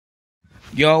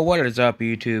Yo, what is up,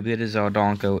 YouTube? It is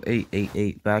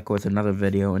Donko888 back with another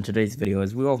video. And today's video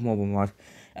is Wheel of Mobile Life,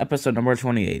 episode number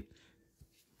 28.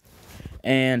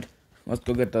 And let's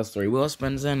go get those 3 wheel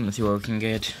spins in and see what we can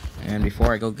get. And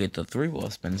before I go get the 3 wheel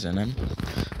spins in,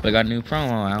 we got a new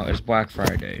promo out. It's Black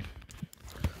Friday.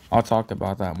 I'll talk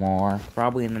about that more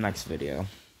probably in the next video.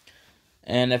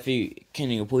 And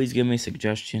can you please give me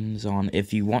suggestions on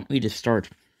if you want me to start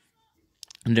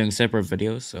doing separate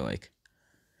videos, so like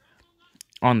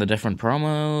on the different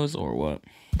promos or what?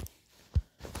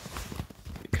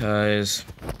 Because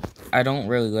I don't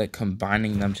really like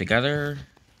combining them together,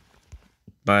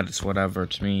 but it's whatever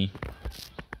to me.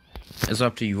 It's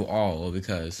up to you all,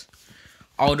 because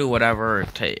I'll do whatever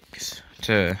it takes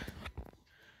to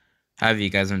have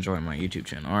you guys enjoy my YouTube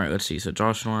channel. Alright, let's see. So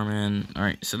Josh Norman.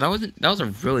 Alright, so that was a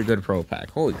really good pro pack.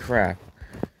 Holy crap.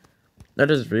 I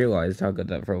just realized how good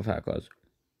that pro pack was.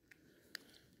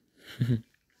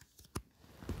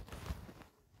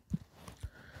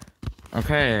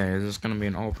 Okay, this is gonna be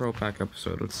an all pro pack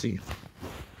episode. Let's see.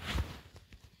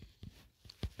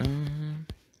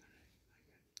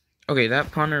 Okay, that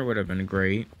punter would have been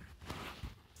great.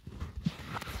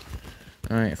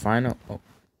 Alright, final. Oh,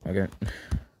 okay.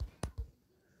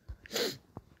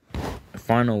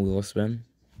 Final wheel spin.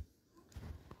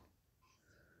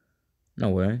 No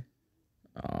way.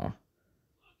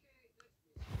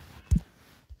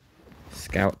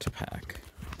 Scout to pack.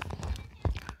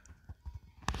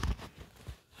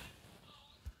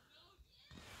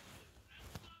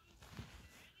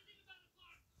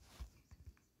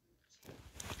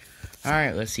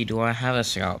 Alright, let's see. Do I have a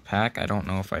scout pack? I don't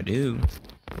know if I do.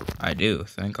 I do,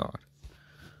 thank God.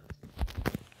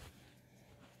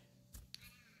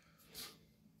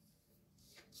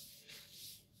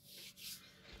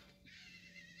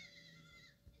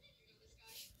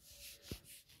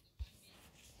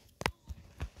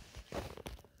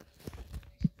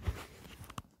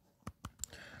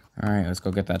 Alright, let's go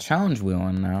get that challenge wheel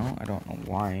in now. I don't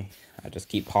know why. I just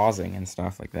keep pausing and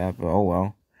stuff like that, but oh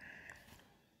well.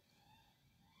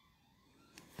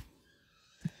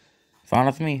 Fine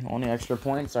with me. Only extra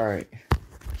points? Alright.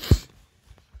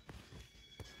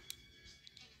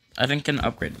 I didn't get an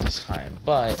upgrade this time,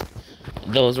 but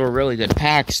those were really good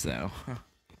packs, though.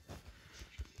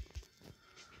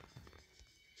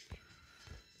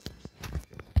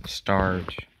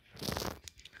 Start.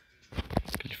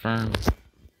 Confirm.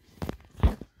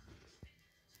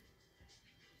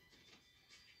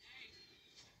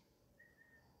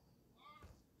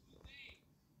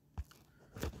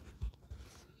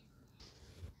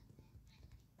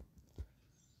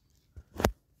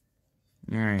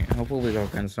 Alright, hopefully we don't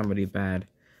get somebody bad.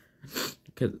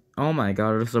 Cause, oh my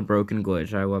god, this is a broken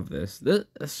glitch. I love this.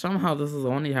 Somehow this is the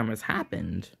only time it's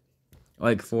happened.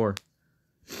 Like, for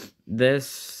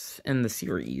this in the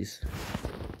series.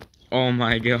 Oh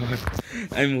my god.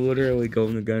 I'm literally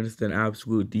going against an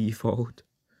absolute default.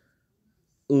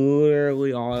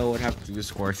 Literally all I would have to do is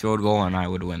score a field goal and I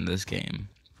would win this game.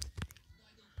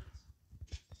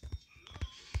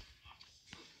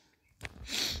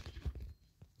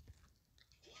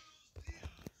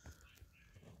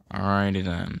 Alrighty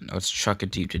then. Let's chuck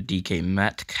it deep to DK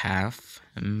Metcalf.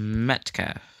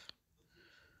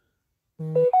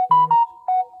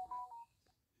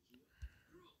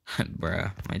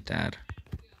 Bruh, my dad.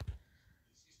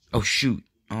 Oh shoot.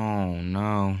 Oh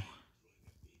no.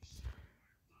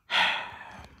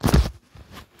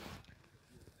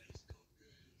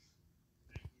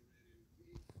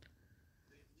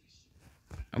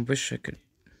 I wish I could.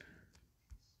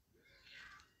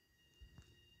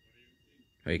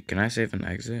 Wait, can I save an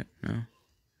exit? No.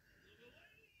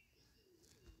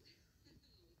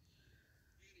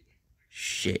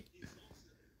 Shit.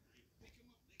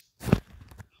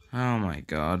 Oh my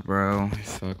god, bro. I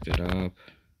fucked it up.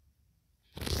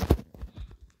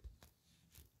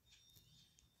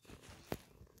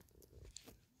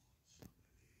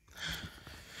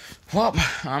 Well,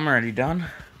 I'm already done.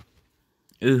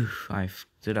 Oof, I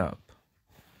fucked it up.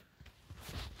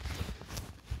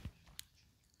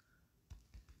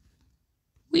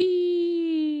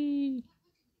 Whee!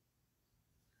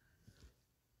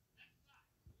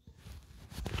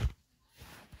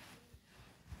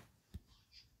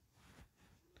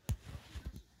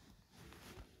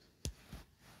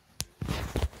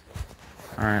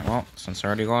 Alright, well, since I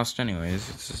already lost anyways,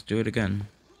 let's just do it again.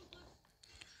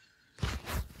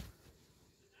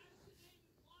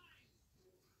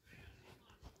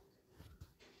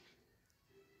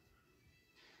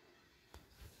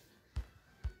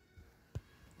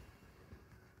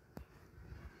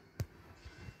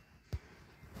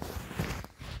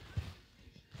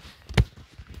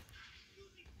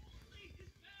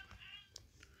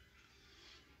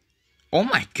 Oh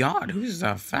my god, who's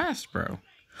that fast, bro?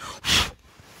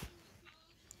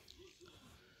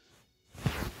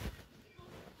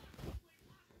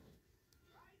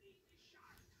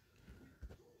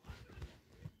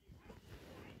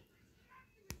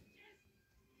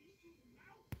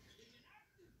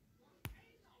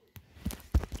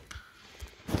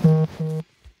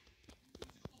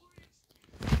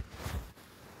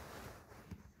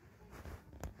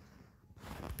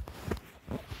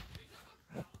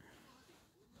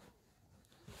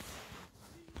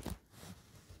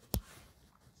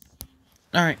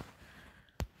 Alright.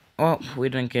 Well, we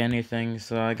didn't get anything,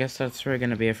 so I guess that's really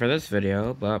gonna be it for this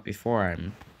video. But before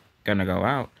I'm gonna go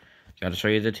out, gotta show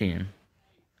you the team.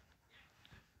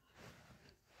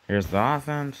 Here's the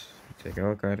offense. Take a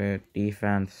look at it.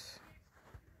 Defense.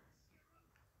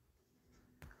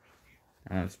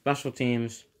 And special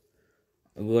teams.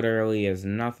 Literally is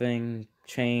nothing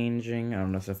changing. I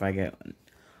don't know if I get...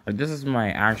 Like, this is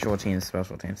my actual team's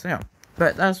special team. So, yeah.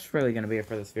 But that's really gonna be it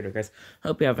for this video, guys.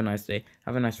 Hope you have a nice day.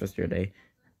 Have a nice rest of your day.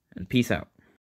 And peace out.